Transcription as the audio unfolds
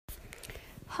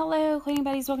Hello, cleaning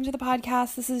buddies. Welcome to the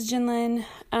podcast. This is Jinlin.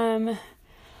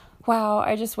 Wow,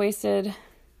 I just wasted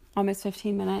almost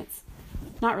 15 minutes.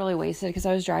 Not really wasted because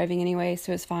I was driving anyway,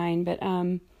 so it's fine. But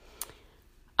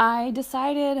I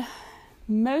decided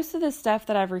most of the stuff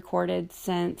that I've recorded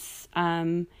since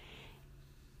after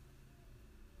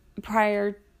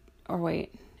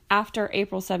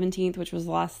April 17th, which was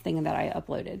the last thing that I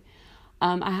uploaded.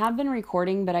 I have been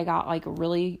recording, but I got like a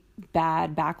really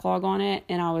bad backlog on it,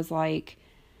 and I was like,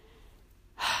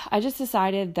 I just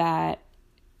decided that,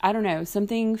 I don't know,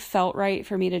 something felt right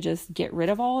for me to just get rid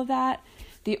of all of that.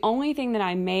 The only thing that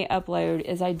I may upload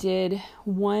is I did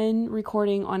one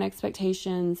recording on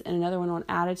expectations and another one on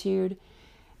attitude.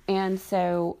 And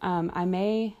so I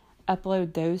may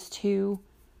upload those two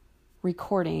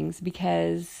recordings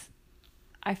because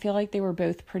I feel like they were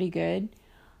both pretty good.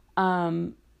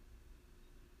 And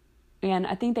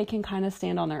I think they can kind of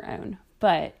stand on their own.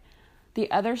 But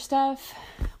the other stuff,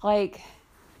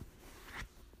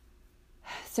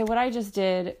 so what I just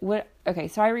did,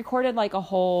 so I recorded like a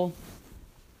whole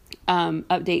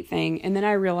update thing, and then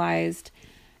I realized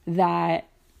that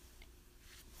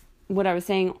what I was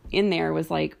saying in there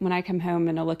was like, when I come home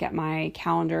and I look at my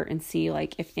calendar and see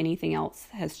like if anything else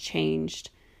has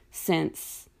changed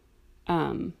since,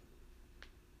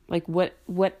 like what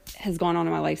has gone on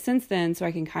in my life since then, so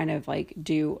I can kind of like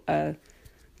do a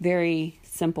very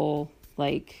simple,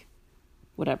 like,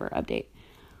 whatever update.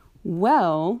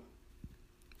 Well,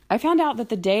 I found out that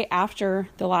the day after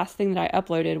the last thing that I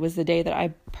uploaded was the day that I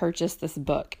purchased this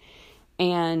book.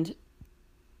 And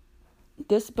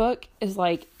this book is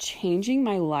like changing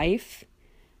my life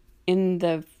in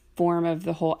the form of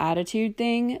the whole attitude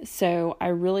thing. So I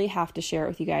really have to share it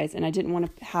with you guys. And I didn't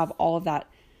want to have all of that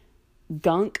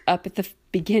gunk up at the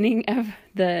beginning of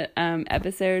the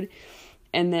episode.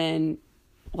 And then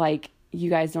like you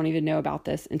guys don't even know about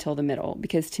this until the middle,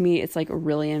 because to me it's like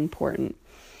really important.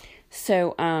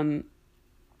 So, I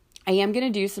am going to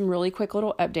do some really quick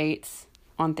little updates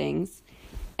on things,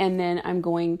 and then I'm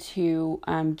going to,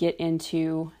 get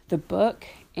into the book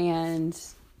and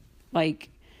like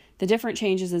the different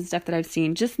changes and stuff that I've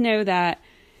seen. Just know that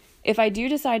if I do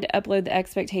decide to upload the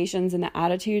expectations and the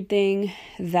attitude thing,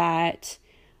 that,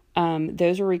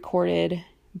 those were recorded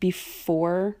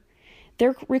before.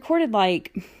 They're recorded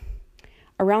like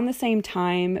around the same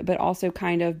time, but also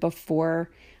kind of before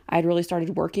I'd really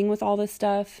started working with all this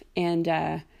stuff, and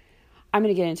I'm going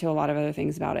to get into a lot of other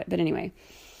things about it. But anyway,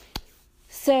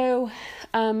 so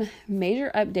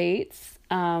major updates.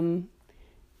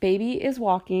 Baby is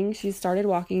walking. She started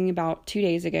walking about 2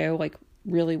 days ago, like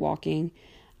really walking.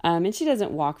 And she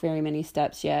doesn't walk very many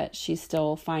steps yet. She's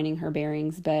still finding her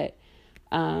bearings, but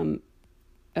oh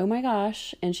my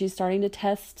gosh. And she's starting to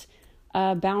test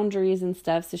boundaries and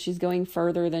stuff. So she's going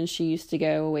further than she used to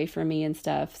go away from me and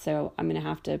stuff. So I'm going to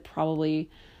have to probably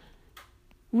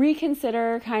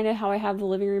reconsider kind of how I have the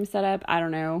living room set up. I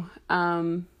don't know. I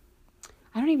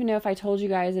don't even know if I told you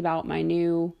guys about my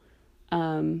new,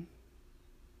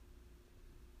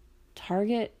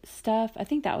 Target stuff. I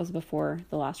think that was before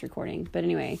the last recording, but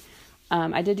anyway,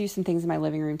 I did do some things in my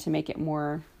living room to make it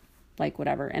more like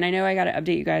whatever. And I know I got to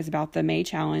update you guys about the May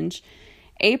challenge.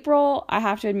 April, I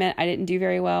have to admit, I didn't do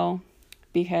very well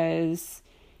because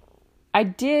I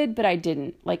did, but I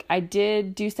didn't. Like, I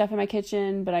did do stuff in my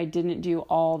kitchen, but I didn't do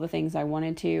all the things I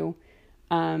wanted to.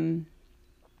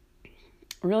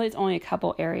 Really, it's only a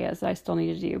couple areas that I still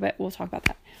need to do, but we'll talk about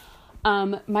that.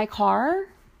 My car,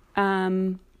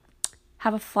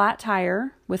 have a flat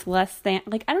tire with less than,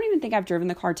 like, I don't even think I've driven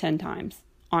the car 10 times,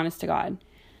 honest to God.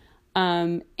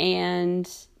 And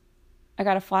I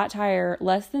got a flat tire,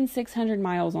 less than 600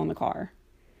 miles on the car.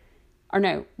 Or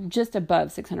no, just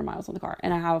above 600 miles on the car.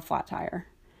 And I have a flat tire.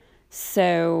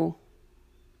 So,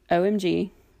 OMG.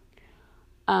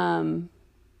 But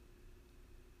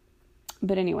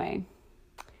anyway.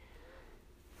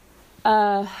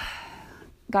 Got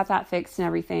that fixed and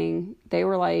everything. They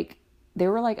were like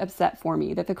upset for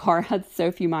me that the car had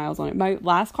so few miles on it. My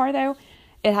last car though,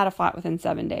 it had a flat within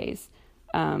 7 days.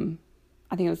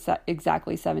 I think it was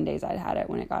exactly 7 days I'd had it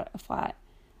when it got a flat.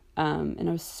 And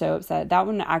I was so upset. That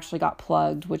one actually got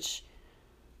plugged, which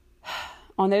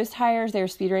on those tires, they were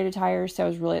speed rated tires. So I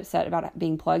was really upset about it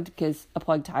being plugged because a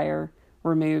plugged tire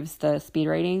removes the speed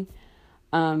rating.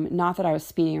 Not that I was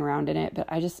speeding around in it, but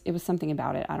it was something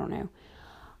about it. I don't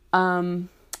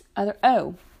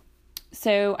know.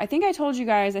 So I think I told you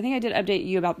guys, I think I did update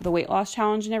you about the weight loss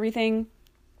challenge and everything,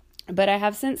 but I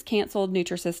have since canceled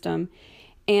Nutrisystem.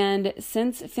 And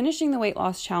since finishing the weight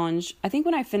loss challenge, I think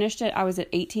when I finished it, I was at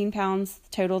 18 pounds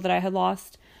total that I had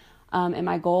lost. And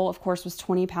my goal, of course, was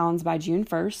 20 pounds by June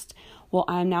 1st. Well,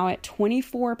 I'm now at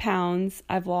 24 pounds.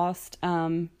 I've lost,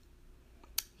 I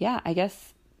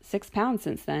guess 6 pounds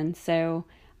since then. So,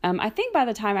 I think by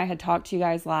the time I had talked to you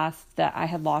guys last that I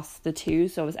had lost the 2.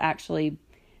 So it was actually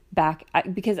back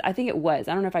because I think it was,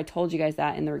 I don't know if I told you guys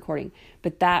that in the recording,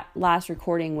 but that last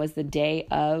recording was the day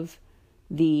of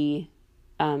the,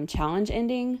 challenge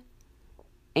ending.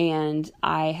 And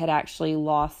I had actually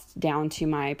lost down to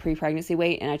my pre-pregnancy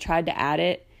weight, and I tried to add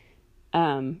it,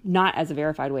 not as a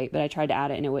verified weight, but I tried to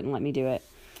add it and it wouldn't let me do it.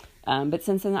 But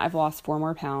since then I've lost 4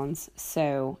 more pounds.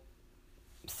 So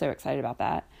excited about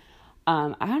that.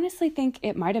 I honestly think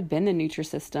it might have been the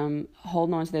Nutrisystem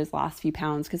holding on to those last few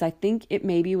pounds, because I think it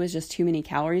maybe was just too many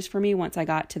calories for me once I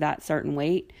got to that certain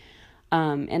weight.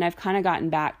 And I've kind of gotten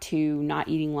back to not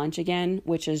eating lunch again,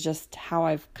 which is just how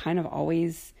I've kind of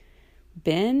always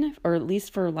been, or at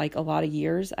least for like a lot of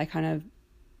years. I kind of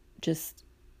just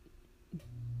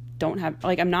don't have,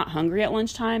 like, I'm not hungry at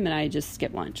lunchtime and I just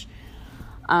skip lunch.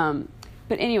 But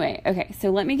anyway, okay,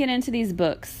 so let me get into these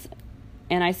books.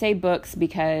 And I say books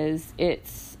because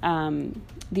it's,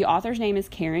 the author's name is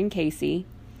Karen Casey.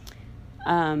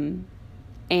 And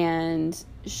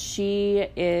she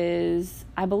is,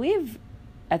 I believe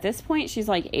at this point she's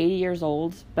like 80 years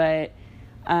old, but,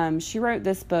 she wrote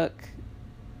this book.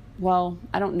 Well,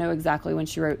 I don't know exactly when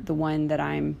she wrote the one that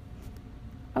I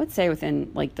would say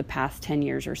within like the past 10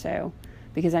 years or so,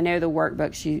 because I know the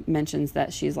workbook, she mentions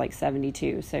that she's like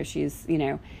 72. So she's,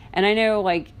 and I know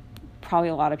like probably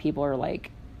a lot of people are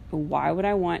like, why would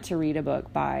I want to read a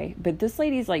book by, but this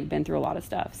lady's like been through a lot of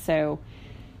stuff. So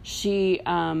she,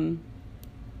 and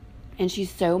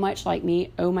she's so much like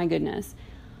me. Oh my goodness.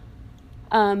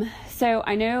 So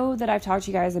I know that I've talked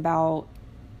to you guys about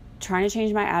trying to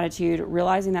change my attitude,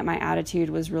 realizing that my attitude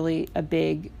was really a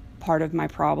big part of my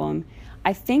problem.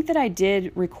 I think that I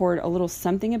did record a little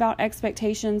something about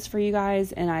expectations for you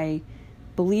guys, and I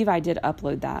believe I did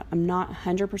upload that. I'm not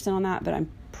 100% on that, but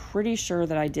I'm pretty sure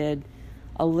that I did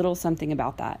a little something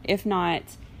about that. If not,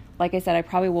 like I said, I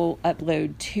probably will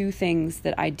upload 2 things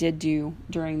that I did do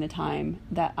during the time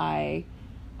that I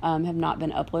have not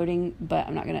been uploading, but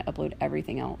I'm not going to upload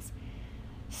everything else.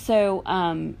 So,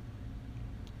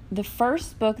 the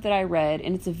first book that I read,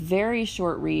 and it's a very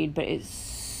short read, but it's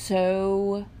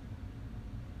so,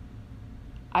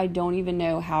 I don't even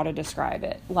know how to describe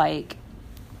it. Like,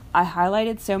 I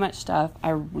highlighted so much stuff.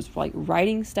 I was like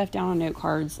writing stuff down on note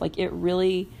cards. Like, it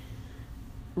really,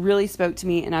 really spoke to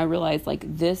me. And I realized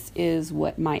like, this is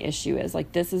what my issue is.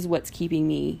 Like, this is what's keeping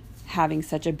me having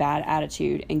such a bad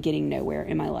attitude and getting nowhere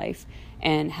in my life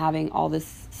and having all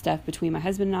this stuff between my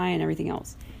husband and I and everything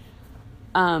else.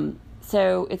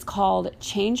 So it's called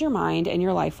Change Your Mind and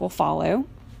Your Life Will Follow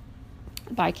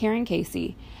by Karen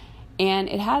Casey. And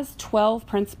it has 12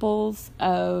 principles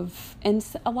and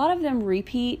a lot of them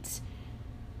repeat,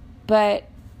 but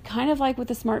kind of like with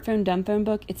the Smartphone Dumb Phone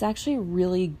book, it's actually a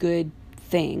really good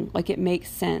thing. Like, it makes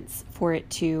sense for it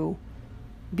to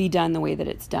be done the way that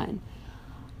it's done.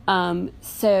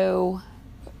 So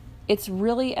it's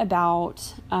really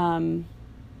about, and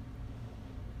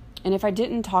if I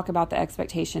didn't talk about the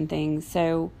expectation thing,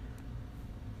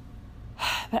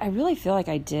 but I really feel like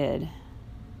I did.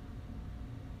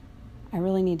 I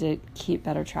really need to keep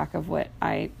better track of what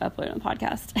I upload on the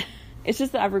podcast. It's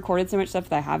just that I've recorded so much stuff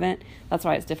that I haven't. That's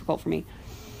why it's difficult for me.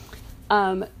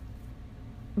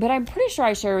 But I'm pretty sure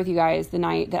I shared with you guys the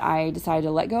night that I decided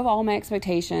to let go of all my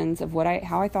expectations of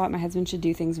how I thought my husband should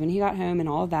do things when he got home and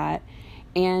all of that.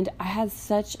 And I had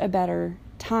such a better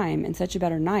time and such a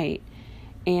better night.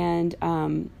 And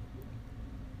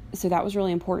so that was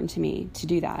really important to me to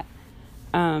do that.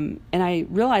 And I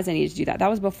realized I needed to do that. That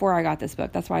was before I got this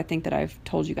book. That's why I think that I've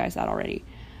told you guys that already.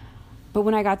 But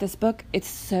when I got this book, it's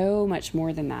so much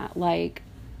more than that. Like,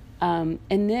 and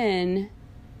then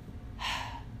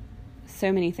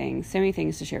so many things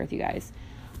to share with you guys.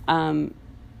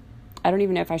 I don't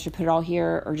even know if I should put it all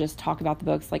here or just talk about the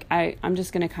books. Like, I'm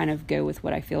just going to kind of go with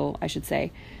what I feel I should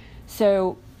say.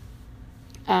 So,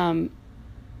 at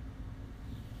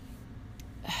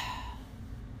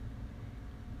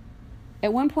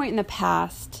one point in the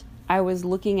past, I was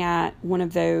looking at one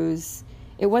of those,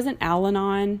 it wasn't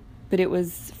Al-Anon, but it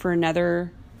was for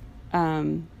another,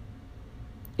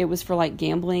 it was for like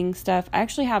gambling stuff. I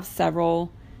actually have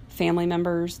several family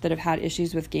members that have had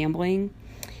issues with gambling.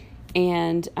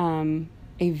 And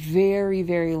a very,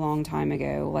 very long time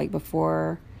ago, like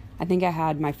before, I think I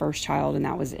had my first child and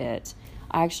that was it.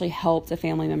 I actually helped a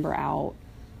family member out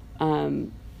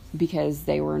because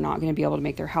they were not going to be able to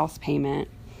make their house payment.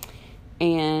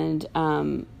 And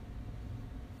I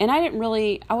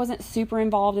wasn't super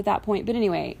involved at that point. But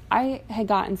anyway, I had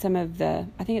gotten some of I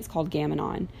think it's called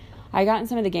Gam-Anon. I got in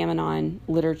some of the Gam-Anon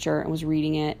literature and was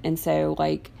reading it. And so,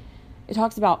 like, it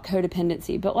talks about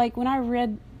codependency. But, like, when I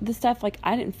read the stuff, like,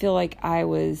 I didn't feel like I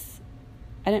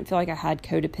had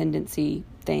codependency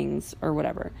things or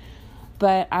whatever.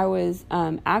 But I was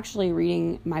actually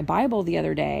reading my Bible the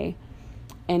other day,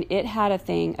 and it had a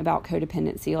thing about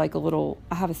codependency, like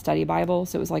I have a study Bible,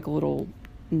 so it was like a little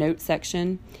note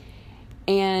section.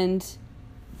 And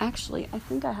actually, I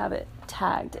think I have it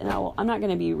tagged, and I'm not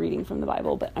going to be reading from the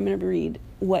Bible, but I'm going to read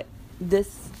what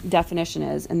this definition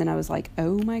is. And then I was like,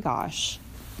 oh my gosh.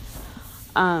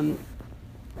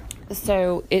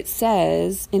 So it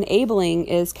says, enabling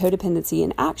is codependency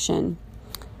in action.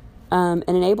 An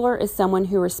enabler is someone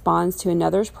who responds to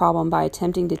another's problem by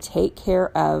attempting to take care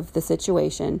of the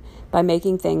situation by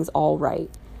making things all right.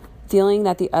 Feeling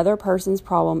that the other person's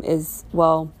problem is,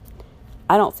 well,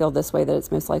 I don't feel this way, that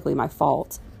it's most likely my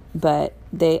fault, but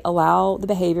they allow the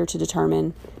behavior to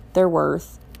determine their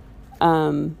worth.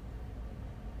 I'm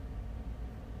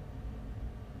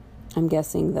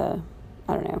guessing I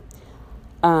don't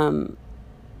know.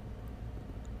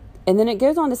 And then it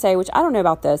goes on to say, which I don't know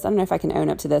about this, I don't know if I can own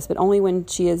up to this, but only when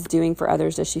she is doing for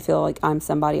others does she feel like I'm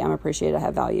somebody, I'm appreciated, I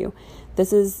have value.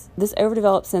 This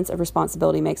overdeveloped sense of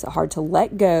responsibility makes it hard to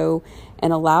let go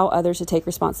and allow others to take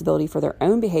responsibility for their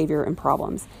own behavior and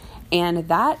problems. And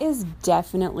that is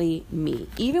definitely me.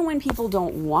 Even when people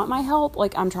don't want my help,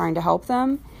 like, I'm trying to help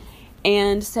them.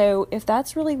 And so if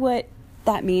that's really what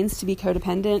that means to be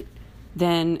codependent,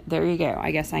 then there you go.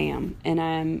 I guess I am. And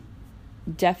I'm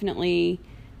definitely,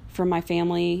 from my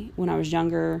family when I was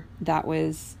younger, that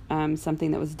was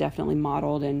something that was definitely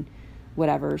modeled and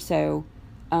whatever. So,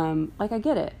 like, I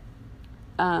get it.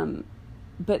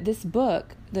 But this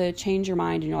book, the Change Your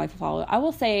Mind and Your Life Will Follow, I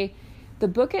will say the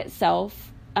book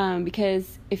itself,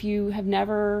 because if you don't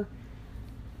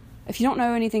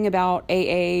know anything about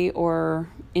AA or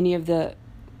any of the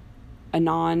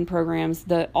Anon programs,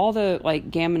 all the like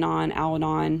Gam-Anon,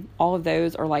 Al-Anon, all of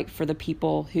those are like for the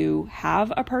people who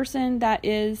have a person that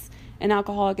is an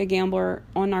alcoholic, a gambler,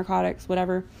 on narcotics,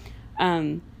 whatever.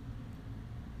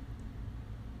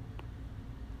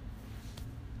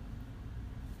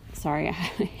 Sorry, I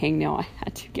had a hangnail I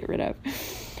had to get rid of.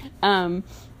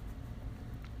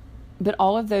 But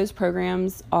all of those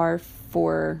programs are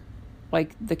for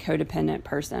like the codependent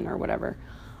person or whatever.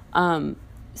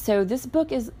 So this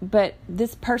book but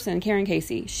this person, Karen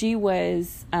Casey, she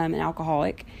was an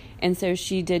alcoholic. And so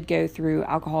she did go through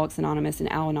Alcoholics Anonymous and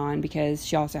Al-Anon because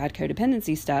she also had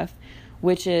codependency stuff,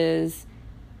 which is,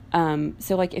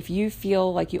 so like if you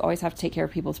feel like you always have to take care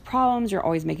of people's problems, you're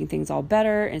always making things all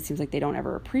better, and it seems like they don't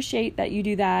ever appreciate that you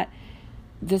do that,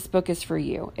 this book is for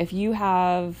you. If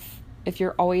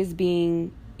you're always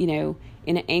being, in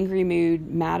an angry mood,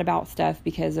 mad about stuff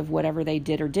because of whatever they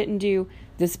did or didn't do,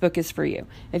 this book is for you.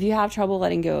 If you have trouble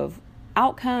letting go of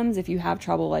outcomes, if you have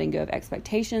trouble letting go of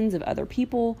expectations of other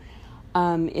people,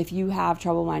 if you have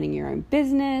trouble minding your own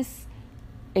business,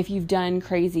 if you've done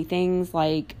crazy things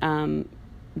like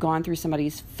gone through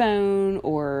somebody's phone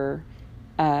or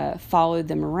followed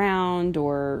them around,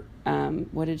 or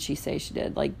what did she say she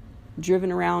did? Like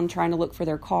driven around trying to look for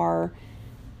their car,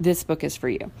 this book is for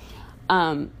you.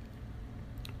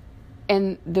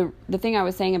 And the thing I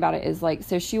was saying about it is like,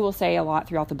 so she will say a lot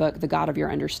throughout the book, the God of your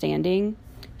understanding.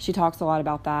 She talks a lot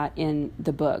about that in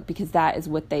the book because that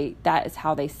is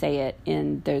how they say it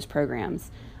in those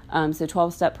programs. So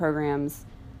 12-step programs,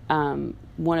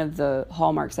 one of the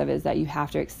hallmarks of it is that you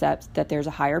have to accept that there's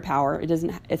a higher power.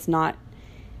 It's not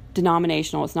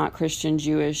denominational. It's not Christian,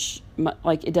 Jewish,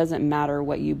 like it doesn't matter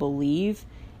what you believe.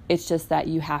 It's just that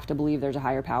you have to believe there's a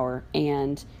higher power.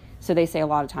 And so they say a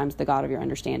lot of times the God of your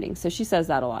understanding. So she says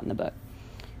that a lot in the book.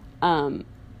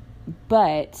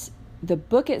 But the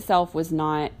book itself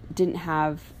didn't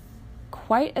have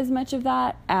quite as much of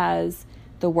that as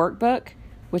the workbook,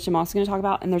 which I'm also going to talk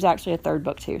about. And there's actually a third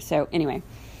book too. So anyway.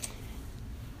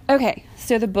 Okay.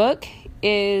 So the book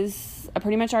is, I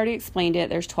pretty much already explained it.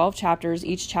 There's 12 chapters.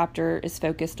 Each chapter is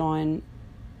focused on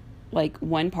like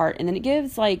one part, and then it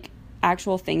gives like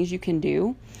actual things you can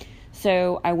do.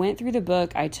 So I went through the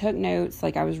book, I took notes,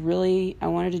 like I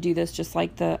wanted to do this just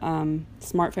like the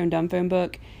smartphone, dumb phone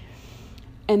book.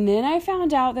 And then I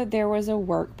found out that there was a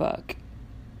workbook.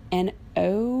 And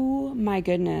oh my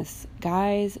goodness,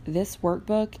 guys, this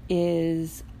workbook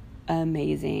is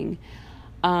amazing.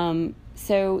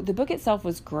 So the book itself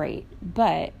was great,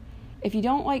 but if you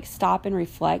don't like stop and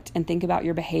reflect and think about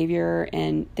your behavior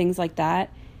and things like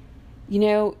that,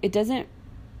 you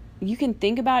can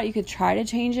think about it, you could try to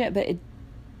change it, but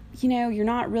you're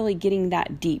not really getting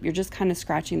that deep. You're just kind of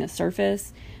scratching the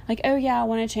surface. Like, oh yeah, I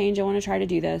want to change. I want to try to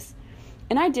do this.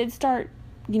 And I did start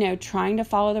trying to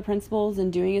follow the principles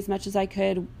and doing as much as I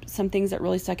could. Some things that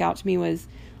really stuck out to me was,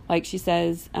 like she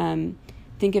says,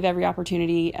 think of every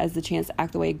opportunity as the chance to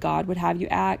act the way God would have you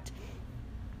act.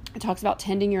 It talks about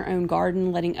tending your own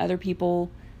garden, letting other people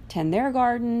tend their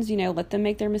gardens, let them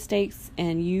make their mistakes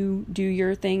and you do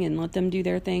your thing and let them do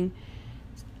their thing.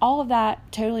 All of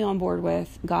that, totally on board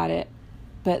with, got it.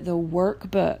 But the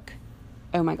workbook,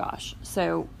 oh my gosh.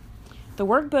 So the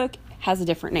workbook has a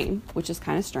different name, which is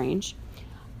kind of strange.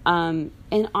 And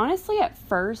honestly, at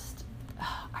first,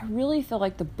 I really feel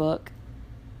like the book,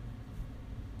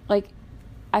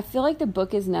 I feel like the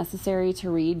book is necessary to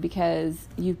read because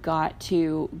you've got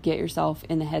to get yourself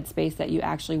in the headspace that you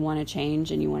actually want to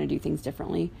change and you want to do things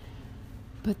differently.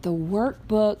 But the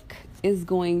workbook is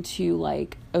going to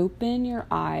open your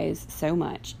eyes so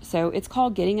much. So it's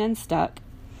called Getting Unstuck.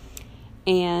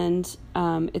 And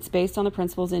it's based on the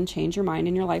principles in Change Your Mind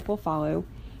and Your Life Will Follow.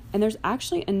 And there's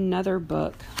actually another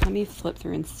book. Let me flip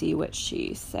through and see what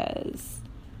she says.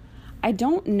 I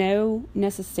don't know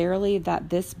necessarily that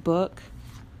this book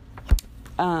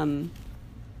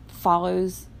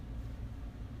follows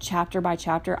chapter by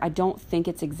chapter. I don't think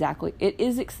it's exactly, it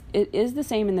is the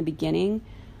same in the beginning,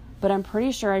 but I'm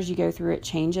pretty sure as you go through it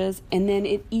changes. And then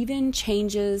it even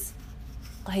changes,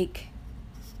 oh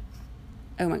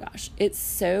my gosh, it's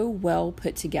so well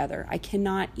put together. I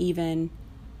cannot even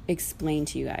explain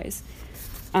to you guys.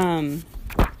 And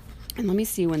let me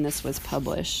see when this was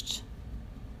published.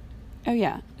 Oh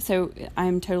yeah, so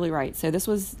I'm totally right. So this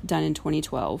was done in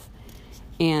 2012.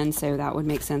 And so that would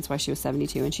make sense why she was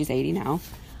 72 and she's 80 now.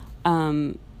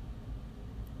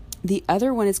 The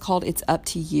other one is called It's Up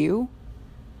to You.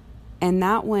 And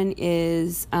that one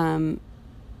is,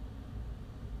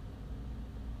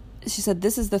 she said,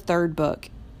 this is the third book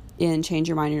in Change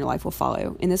Your Mind and Your Life Will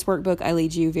Follow. In this workbook, I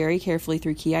lead you very carefully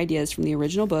through key ideas from the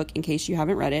original book in case you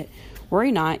haven't read it.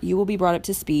 Worry not, you will be brought up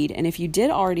to speed. And if you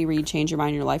did already read Change Your Mind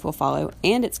and Your Life Will Follow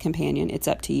and its companion, It's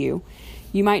Up to You,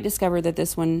 you might discover that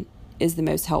this one is the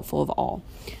most helpful of all.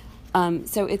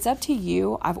 So It's Up to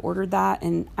You. I've ordered that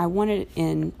and I want it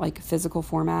in physical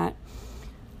format.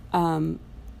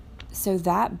 So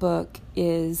that book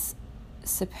is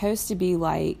supposed to be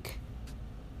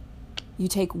you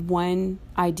take one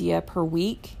idea per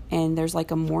week and there's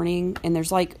a morning and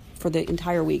there's for the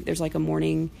entire week, there's a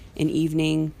morning and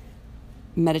evening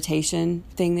meditation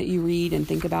thing that you read and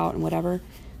think about and whatever.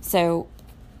 So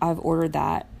I've ordered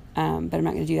that. But I'm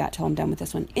not going to do that till I'm done with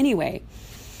this one. Anyway.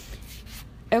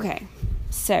 Okay.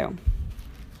 So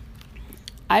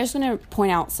I just want to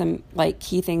point out some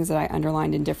key things that I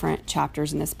underlined in different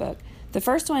chapters in this book. The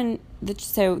first one,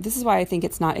 so this is why I think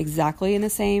it's not exactly in the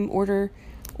same order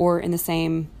or in the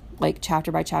same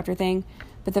chapter by chapter thing.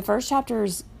 But the first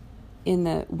chapter's in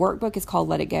the workbook is called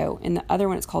Let It Go. And the other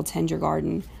one is called Tend Your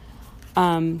Garden.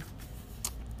 And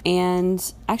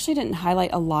I actually didn't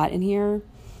highlight a lot in here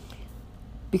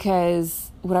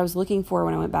because what I was looking for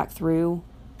when I went back through,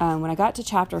 when I got to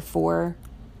chapter 4,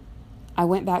 I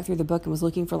went back through the book and was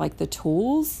looking for the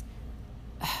tools.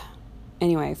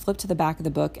 Anyway, I flipped to the back of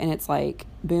the book and it's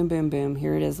boom, boom, boom.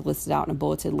 Here it is listed out in a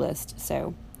bulleted list.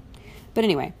 So, but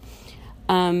anyway,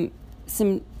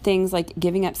 some things like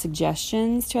giving up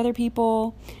suggestions to other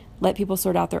people, let people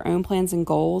sort out their own plans and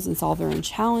goals and solve their own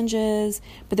challenges.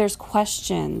 But there's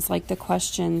questions, the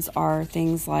questions are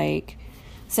things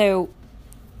so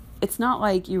it's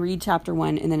not you read chapter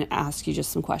 1 and then it asks you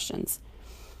just some questions.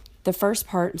 The first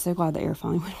part, I'm so glad the air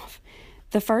finally went off.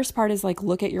 The first part is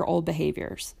look at your old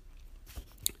behaviors.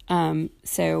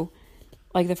 So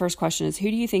the first question is, who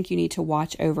do you think you need to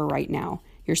watch over right now?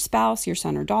 Your spouse, your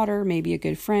son or daughter, maybe a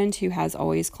good friend who has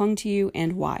always clung to you,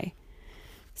 and why?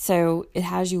 So it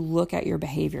has you look at your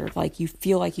behavior. You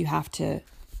feel like you have to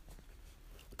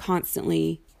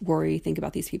constantly worry, think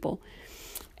about these people.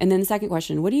 And then the second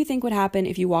question, what do you think would happen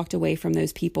if you walked away from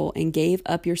those people and gave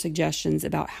up your suggestions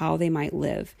about how they might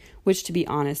live? Which, to be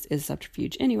honest, is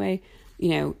subterfuge anyway.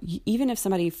 Even if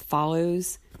somebody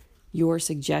follows your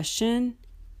suggestion,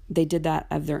 they did that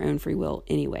of their own free will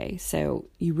anyway. So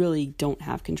you really don't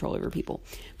have control over people.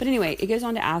 But anyway, it goes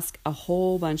on to ask a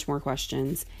whole bunch more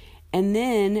questions. And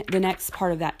then the next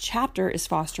part of that chapter is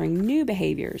fostering new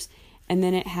behaviors. And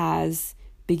then it has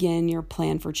begin your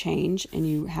plan for change, and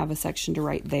you have a section to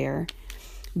write there.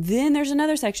 Then there's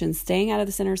another section, staying out of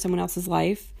the center of someone else's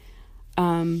life.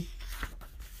 And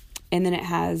then it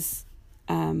has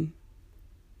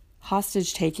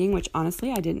hostage taking, which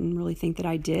honestly I didn't really think that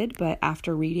I did, but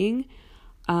after reading,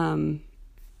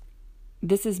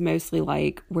 this is mostly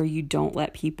where you don't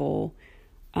let people,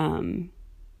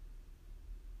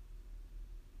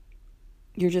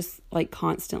 you're just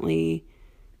constantly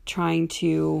trying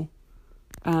to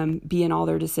be in all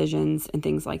their decisions and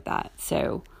things like that.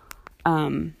 So,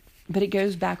 but it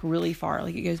goes back really far.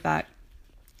 Like it goes back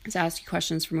to ask you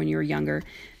questions from when you were younger.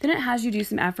 Then it has you do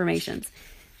some affirmations.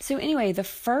 So anyway, the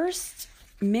first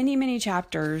many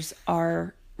chapters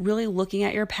are really looking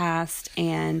at your past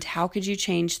and how could you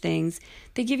change things.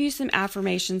 They give you some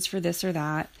affirmations for this or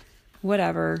that,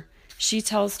 whatever. She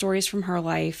tells stories from her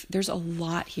life. There's a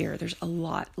lot here. There's a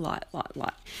lot.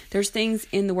 There's things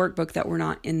in the workbook that were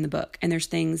not in the book, and there's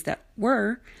things that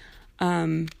were.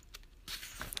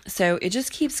 So it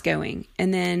just keeps going.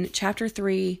 And then chapter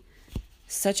 3,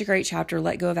 such a great chapter,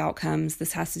 Let Go of Outcomes.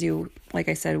 This has to do, like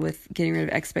I said, with getting rid of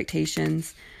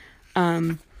expectations.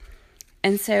 And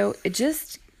so it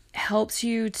just helps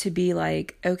you to be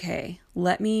like, okay,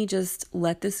 let me just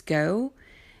let this go.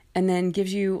 And then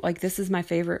gives you, like, this is one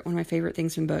of my favorite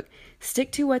things from the book.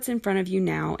 Stick to what's in front of you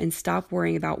now and stop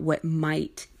worrying about what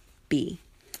might be.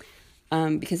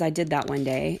 Because I did that one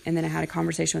day. And then I had a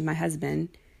conversation with my husband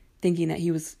thinking that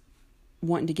he was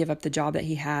wanting to give up the job that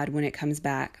he had when it comes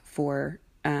back for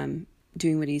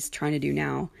doing what he's trying to do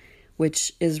now,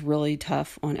 which is really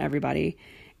tough on everybody.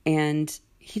 And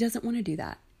he doesn't want to do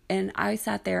that. And I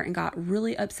sat there and got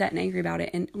really upset and angry about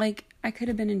it. And like, I could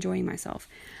have been enjoying myself.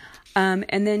 And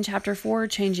then chapter 4,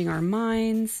 changing our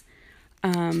minds.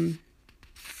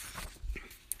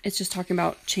 It's just talking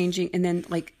about changing. And then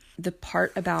like the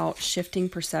part about shifting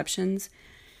perceptions,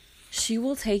 she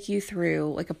will take you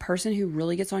through like a person who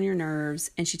really gets on your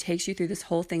nerves, and she takes you through this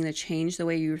whole thing to change the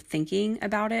way you're thinking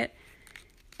about it.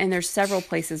 And there's several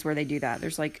places where they do that.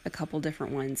 There's like a couple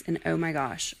different ones, and oh my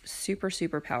gosh,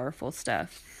 super powerful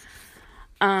stuff.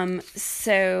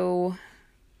 So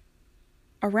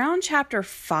around chapter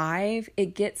 5,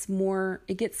 it gets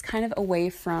kind of away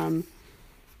from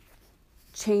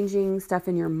changing stuff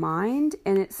in your mind,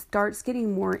 and it starts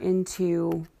getting more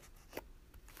into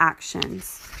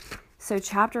actions. So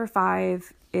chapter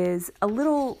 5 is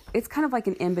it's kind of like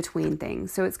an in-between thing.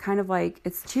 So it's kind of like,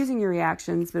 it's choosing your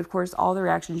reactions, but of course all the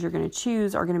reactions you're going to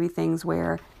choose are going to be things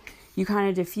where you kind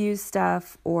of diffuse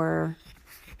stuff or,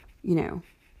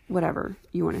 whatever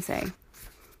you want to say.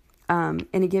 And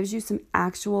it gives you some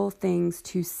actual things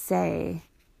to say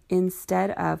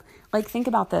instead of, like, think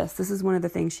about this. This is one of the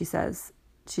things she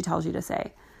tells you to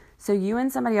say. So you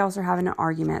and somebody else are having an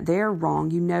argument. They're wrong.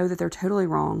 You know that they're totally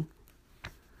wrong.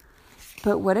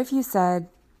 But what if you said,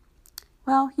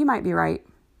 well, you might be right.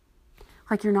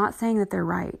 Like, you're not saying that they're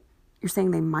right. You're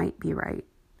saying they might be right.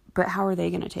 But how are they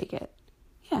going to take it?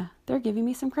 Yeah, they're giving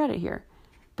me some credit here.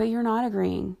 But you're not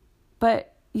agreeing.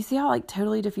 But you see how, like,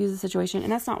 totally diffuse the situation?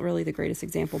 And that's not really the greatest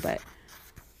example, but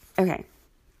okay.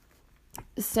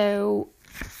 So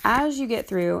as you get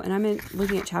through, and I'm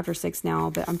looking at chapter 6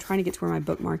 now, but I'm trying to get to where my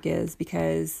bookmark is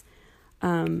because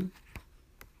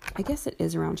I guess it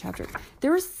is around chapter.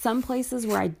 There were some places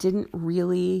where I didn't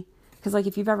really, because like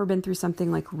if you've ever been through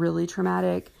something like really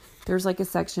traumatic, there's like a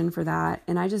section for that.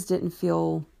 And I just didn't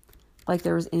feel like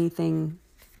there was anything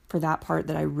for that part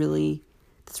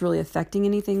that's really affecting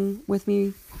anything with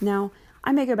me now.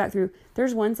 I may go back through.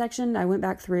 There's one section I went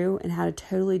back through and had a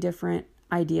totally different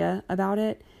idea about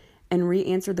it and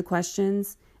re-answered the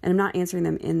questions. And I'm not answering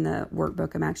them in the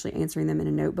workbook. I'm actually answering them in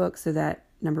a notebook so that,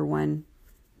 number one,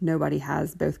 nobody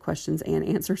has both questions and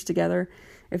answers together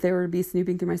if they were to be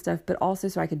snooping through my stuff, but also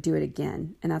so I could do it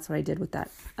again. And that's what I did with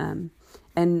that. And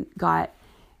I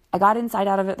got insight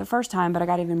out of it the first time, but I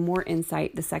got even more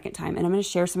insight the second time. And I'm going to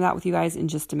share some of that with you guys in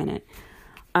just a minute.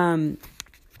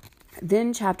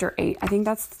 Then chapter 8, I think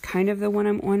that's kind of the one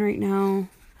I'm on right now.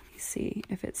 Let me see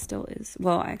if it still is.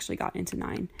 Well, I actually got into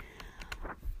 9.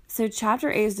 So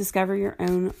chapter 8 is discover your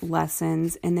own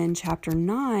lessons. And then chapter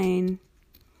 9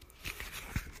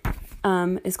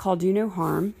 is called Do No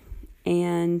Harm.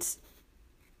 And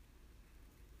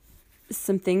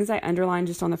some things I underlined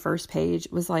just on the first page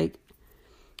was like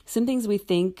some things we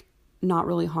think not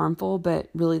really harmful, but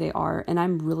really they are. And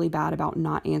I'm really bad about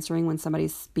not answering when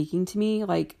somebody's speaking to me.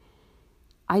 Like,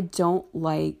 I don't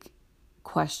like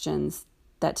questions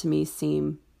that to me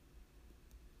seem,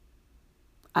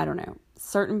 I don't know.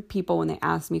 Certain people, when they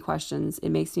ask me questions, it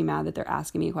makes me mad that they're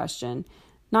asking me a question.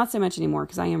 Not so much anymore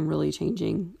because I am really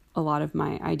changing a lot of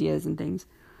my ideas and things.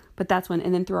 But that's when,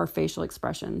 and then through our facial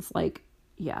expressions, like,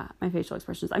 yeah, my facial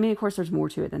expressions. I mean, of course, there's more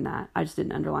to it than that. I just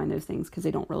didn't underline those things because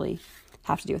they don't really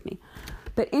have to do with me.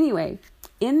 But anyway,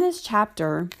 in this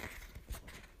chapter,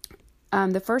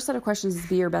 the first set of questions is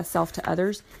be your best self to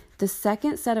others. The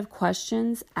second set of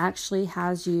questions actually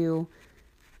has you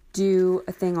do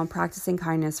a thing on practicing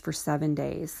kindness for 7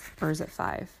 days. Or is it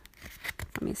 5?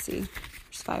 Let me see.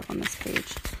 There's 5 on this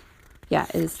page. Yeah,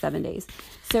 it is 7 days.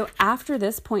 So after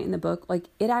this point in the book, like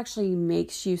it actually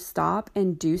makes you stop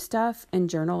and do stuff and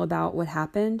journal about what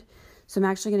happened. So I'm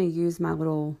actually going to use my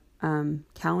little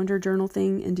calendar journal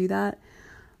thing and do that.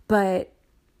 But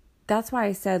that's why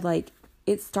I said, like,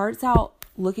 it starts out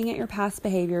looking at your past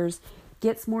behaviors,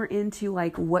 gets more into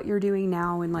like what you're doing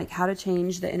now and like how to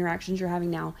change the interactions you're having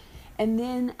now, and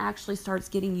then actually starts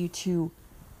getting you to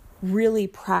really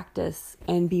practice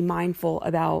and be mindful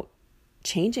about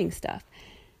changing stuff.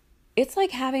 It's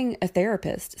like having a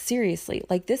therapist, seriously.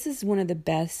 Like, this is one of the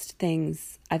best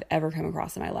things I've ever come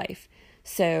across in my life.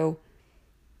 So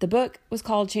the book was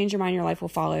called Change Your Mind, Your Life Will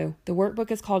Follow. The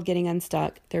workbook is called Getting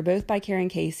Unstuck. They're both by Karen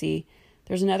Casey.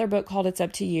 There's another book called It's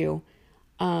Up to You.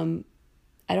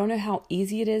 I don't know how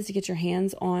easy it is to get your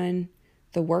hands on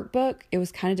the workbook. It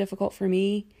was kind of difficult for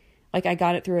me. Like, I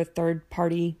got it through a third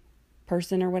party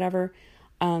person or whatever.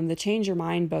 The Change Your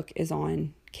Mind book is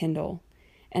on Kindle.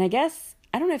 And I guess,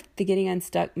 I don't know if the Getting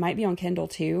Unstuck might be on Kindle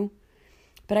too,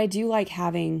 but I do like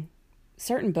having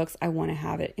certain books. I want to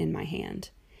have it in my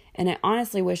hand. And I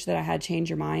honestly wish that I had Change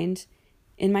Your Mind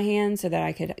in my hand so that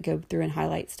I could go through and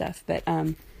highlight stuff. But,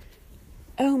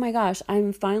 oh my gosh,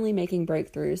 I'm finally making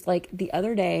breakthroughs. Like the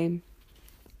other day,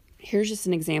 here's just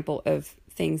an example of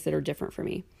things that are different for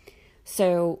me.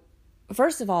 So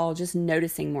first of all, just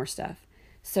noticing more stuff.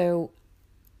 So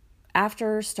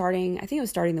after starting, I think it was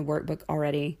starting the workbook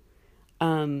already,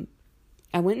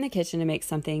 I went in the kitchen to make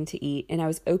something to eat, and I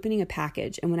was opening a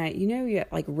package. And when you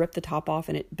like rip the top off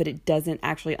but it doesn't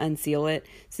actually unseal it.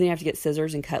 So then you have to get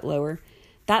scissors and cut lower.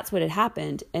 That's what had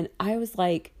happened. And I was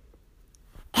like,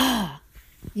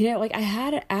 like I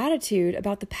had an attitude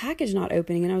about the package not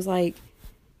opening. And I was like,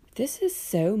 this is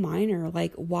so minor.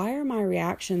 Like, why are my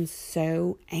reactions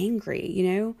so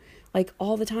angry? Like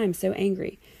all the time, so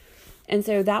angry. And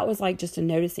so that was like just a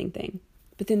noticing thing.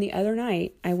 But then the other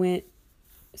night I was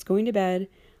going to bed.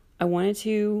 I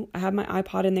have my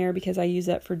iPod in there because I use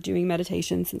that for doing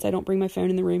meditation since I don't bring my phone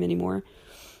in the room anymore.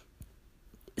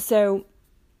 So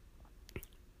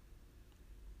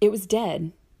it was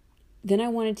dead. Then I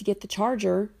wanted to get the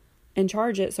charger and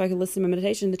charge it so I could listen to my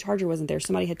meditation. The charger wasn't there.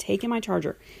 Somebody had taken my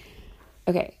charger.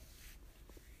 Okay.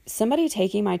 Somebody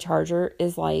taking my charger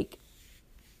is like,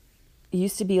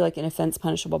 used to be like an offense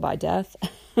punishable by death.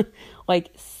 Like,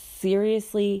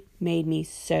 seriously made me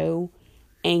so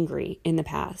angry in the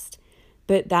past.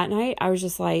 But that night I was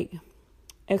just like,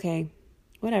 okay,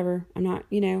 whatever. I'm not,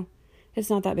 it's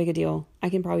not that big a deal. I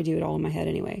can probably do it all in my head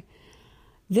anyway.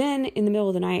 Then in the middle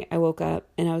of the night, I woke up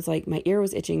and I was like, my ear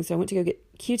was itching. So I went to go get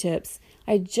Q-tips.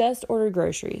 I had just ordered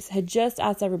groceries, had just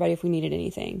asked everybody if we needed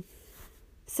anything.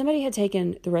 Somebody had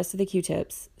taken the rest of the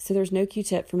Q-tips. So there's no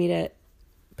Q-tip for me to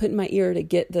put in my ear to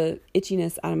get the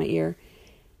itchiness out of my ear.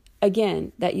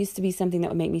 Again, that used to be something that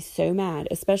would make me so mad,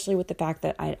 especially with the fact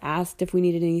that I asked if we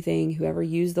needed anything. Whoever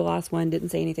used the last one didn't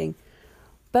say anything.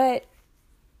 But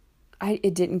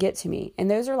it didn't get to me. And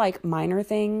those are like minor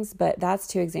things, but that's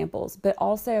 2 examples. But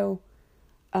also,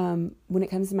 when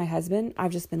it comes to my husband, I've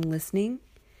just been listening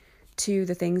to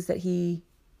the things that he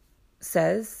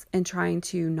says and trying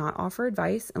to not offer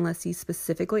advice unless he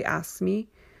specifically asks me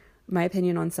my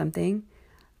opinion on something.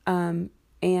 And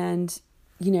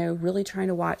really trying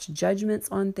to watch judgments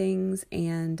on things.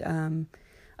 And,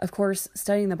 of course,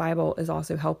 studying the Bible is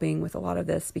also helping with a lot of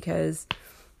this because,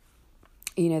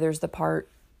 there's the part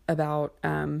about,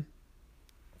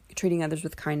 treating others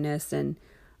with kindness and,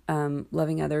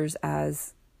 loving others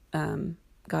as,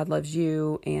 God loves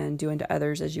you and do unto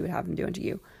others as you would have them do unto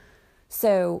you.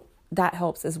 So that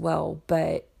helps as well.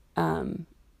 But,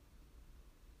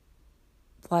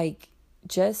 like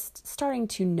just starting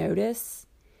to notice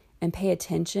and pay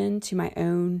attention to my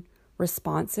own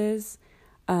responses.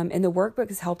 And the workbook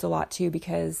has helped a lot too,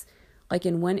 because like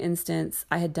in one instance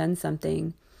I had done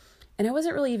something and I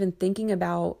wasn't really even thinking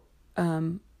about,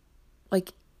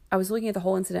 like I was looking at the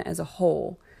whole incident as a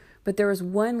whole, but there was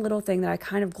one little thing that I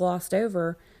kind of glossed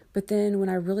over. But then when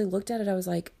I really looked at it, I was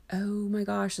like, oh my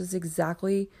gosh, this is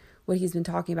exactly what he's been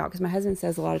talking about. Because my husband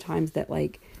says a lot of times that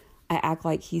like, I act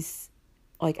like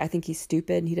I think he's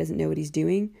stupid and he doesn't know what he's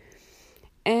doing.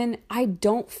 And I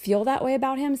don't feel that way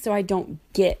about him, so I don't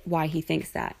get why he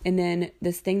thinks that. And then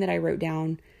this thing that I wrote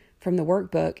down from the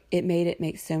workbook, it made it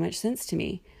make so much sense to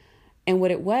me. And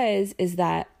what it was is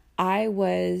that I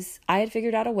had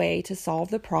figured out a way to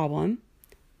solve the problem,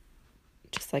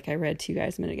 just like I read to you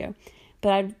guys a minute ago.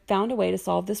 But I found a way to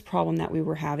solve this problem that we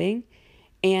were having.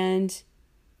 And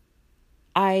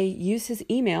I used his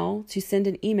email to send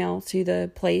an email to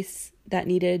the place that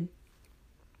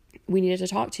we needed to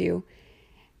talk to.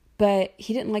 But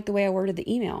he didn't like the way I worded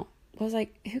the email. I was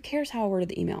like, who cares how I worded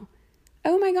the email?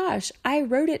 oh my gosh, I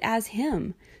wrote it as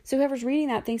him. So whoever's reading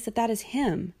that thinks that that is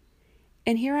him.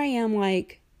 And here I am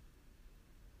like,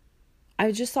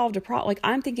 I just solved a problem. Like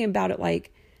I'm thinking about it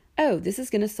like, oh, this is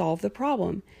going to solve the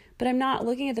problem. But I'm not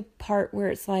looking at the part where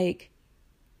it's like,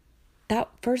 that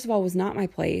first of all was not my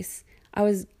place. I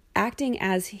was acting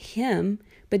as him,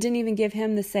 but didn't even give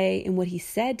him the say in what he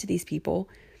said to these people.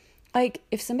 Like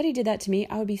if somebody did that to me,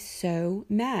 I would be so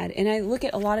mad. And I look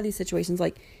at a lot of these situations,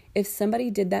 like if somebody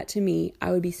did that to me,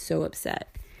 I would be so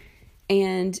upset.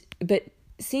 But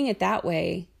seeing it that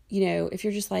way, if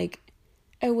you're just like,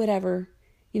 oh, whatever,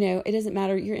 it doesn't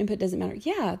matter. Your input doesn't matter.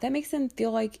 Yeah, that makes them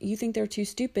feel like you think they're too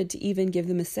stupid to even give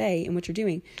them a say in what you're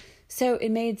doing. So it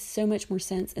made so much more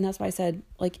sense. And that's why I said,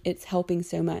 like, it's helping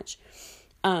so much.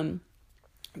 But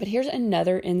here's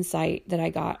another insight that I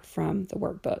got from the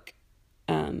workbook.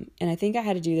 And I think I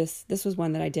had to do this. This was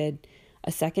one that I did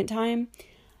a second time.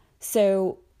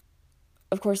 So,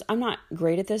 of course, I'm not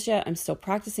great at this yet. I'm still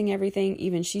practicing everything.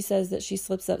 Even she says that she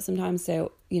slips up sometimes.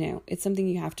 So, it's something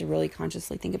you have to really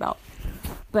consciously think about.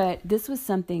 But this was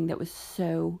something that was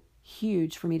so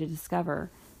huge for me to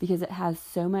discover because it has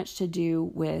so much to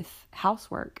do with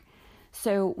housework.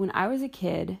 So when I was a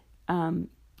kid,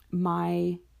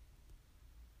 my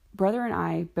brother and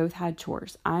I both had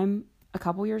chores. I'm a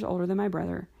couple years older than my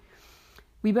brother.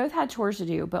 We both had chores to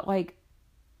do, but like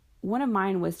one of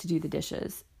mine was to do the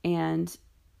dishes. And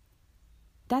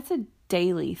that's a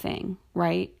daily thing,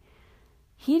 right?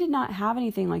 He did not have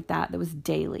anything like that was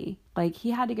daily. Like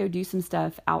he had to go do some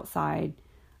stuff outside.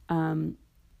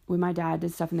 When my dad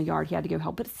did stuff in the yard, he had to go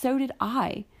help, but so did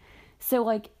I. So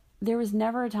like there was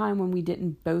never a time when we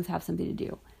didn't both have something to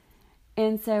do.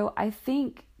 And so I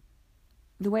think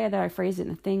the way that I phrased it in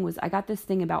the thing was I got this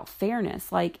thing about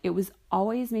fairness. Like it was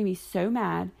always made me so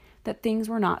mad that things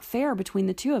were not fair between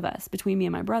the two of us, between me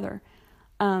and my brother.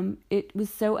 It was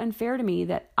so unfair to me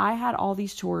that I had all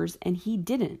these chores and he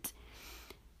didn't.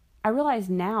 I realize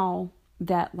now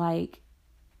that like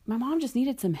my mom just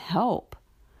needed some help.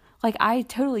 Like I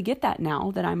totally get that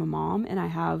now that I'm a mom and I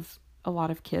have a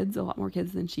lot of kids, a lot more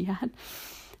kids than she had.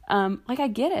 Like I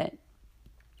get it.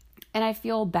 And I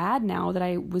feel bad now that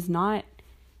I was not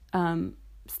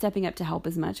stepping up to help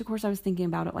as much. Of course, I was thinking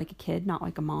about it like a kid, not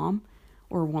like a mom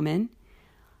or a woman.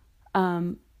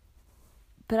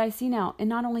 But I see now, and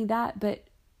not only that, but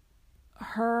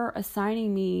her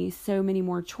assigning me so many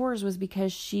more chores was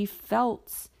because she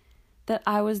felt that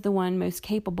I was the one most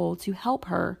capable to help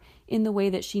her in the way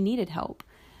that she needed help.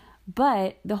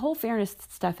 But the whole fairness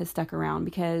stuff has stuck around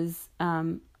because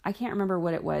I can't remember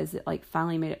what it was that like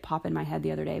finally made it pop in my head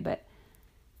the other day, but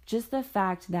just the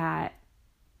fact that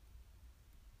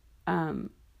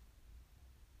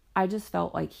I just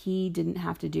felt like he didn't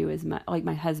have to do as much, like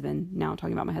my husband, now I'm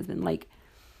talking about my husband, like,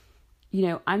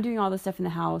 I'm doing all this stuff in the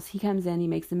house. He comes in, he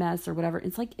makes a mess or whatever.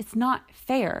 It's like, it's not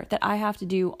fair that I have to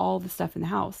do all the stuff in the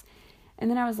house.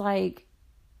 And then I was like,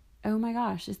 oh my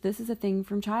gosh, this is a thing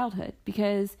from childhood,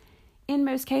 because in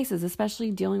most cases,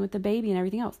 especially dealing with the baby and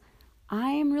everything else, I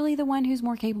am really the one who's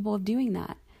more capable of doing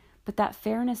that. But that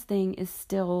fairness thing is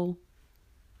still,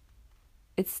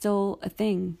 it's still a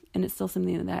thing, and it's still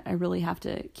something that I really have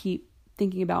to keep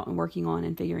thinking about and working on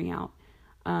and figuring out.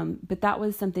 But that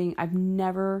was something I've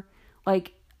never,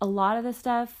 like a lot of the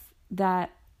stuff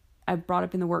that I brought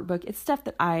up in the workbook, it's stuff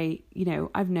that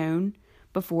I've known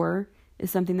before is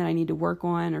something that I need to work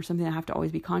on or something I have to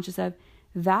always be conscious of.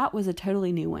 That was a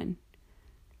totally new one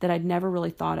that I'd never really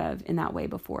thought of in that way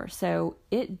before. So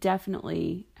it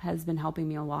definitely has been helping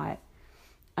me a lot.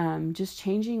 Just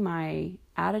changing my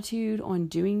attitude on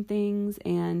doing things.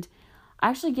 And I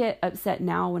actually get upset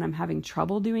now when I'm having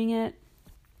trouble doing it,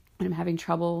 when I'm having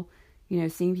trouble,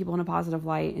 seeing people in a positive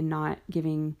light and not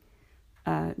being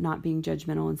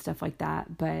judgmental and stuff like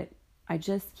that. But I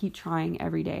just keep trying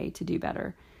every day to do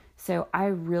better. So I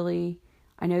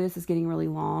know this is getting really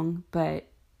long, but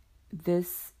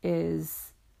this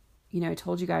is, I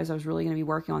told you guys I was really going to be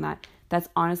working on that. That's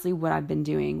honestly what I've been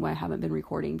doing, what I haven't been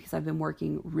recording, because I've been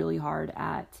working really hard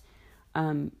at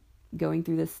going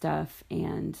through this stuff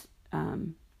and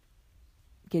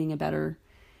getting a better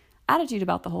attitude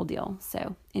about the whole deal.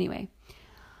 So anyway,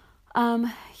 so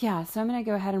I'm going to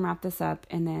go ahead and wrap this up,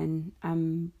 and then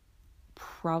I'm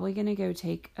probably going to go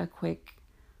take a quick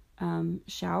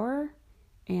shower,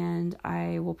 and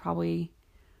I will probably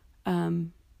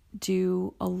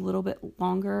do a little bit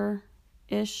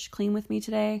longer-ish clean with me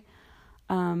today.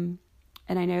 And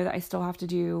I know that I still have to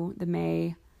do the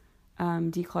May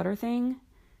declutter thing.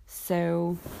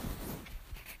 So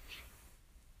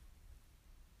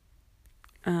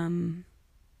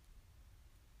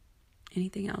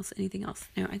anything else?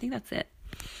 No, I think that's it.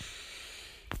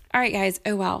 All right, guys.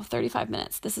 Oh, wow. 35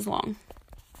 minutes. This is long.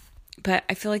 But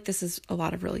I feel like this is a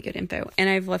lot of really good info. And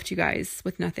I've left you guys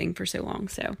with nothing for so long.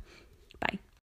 So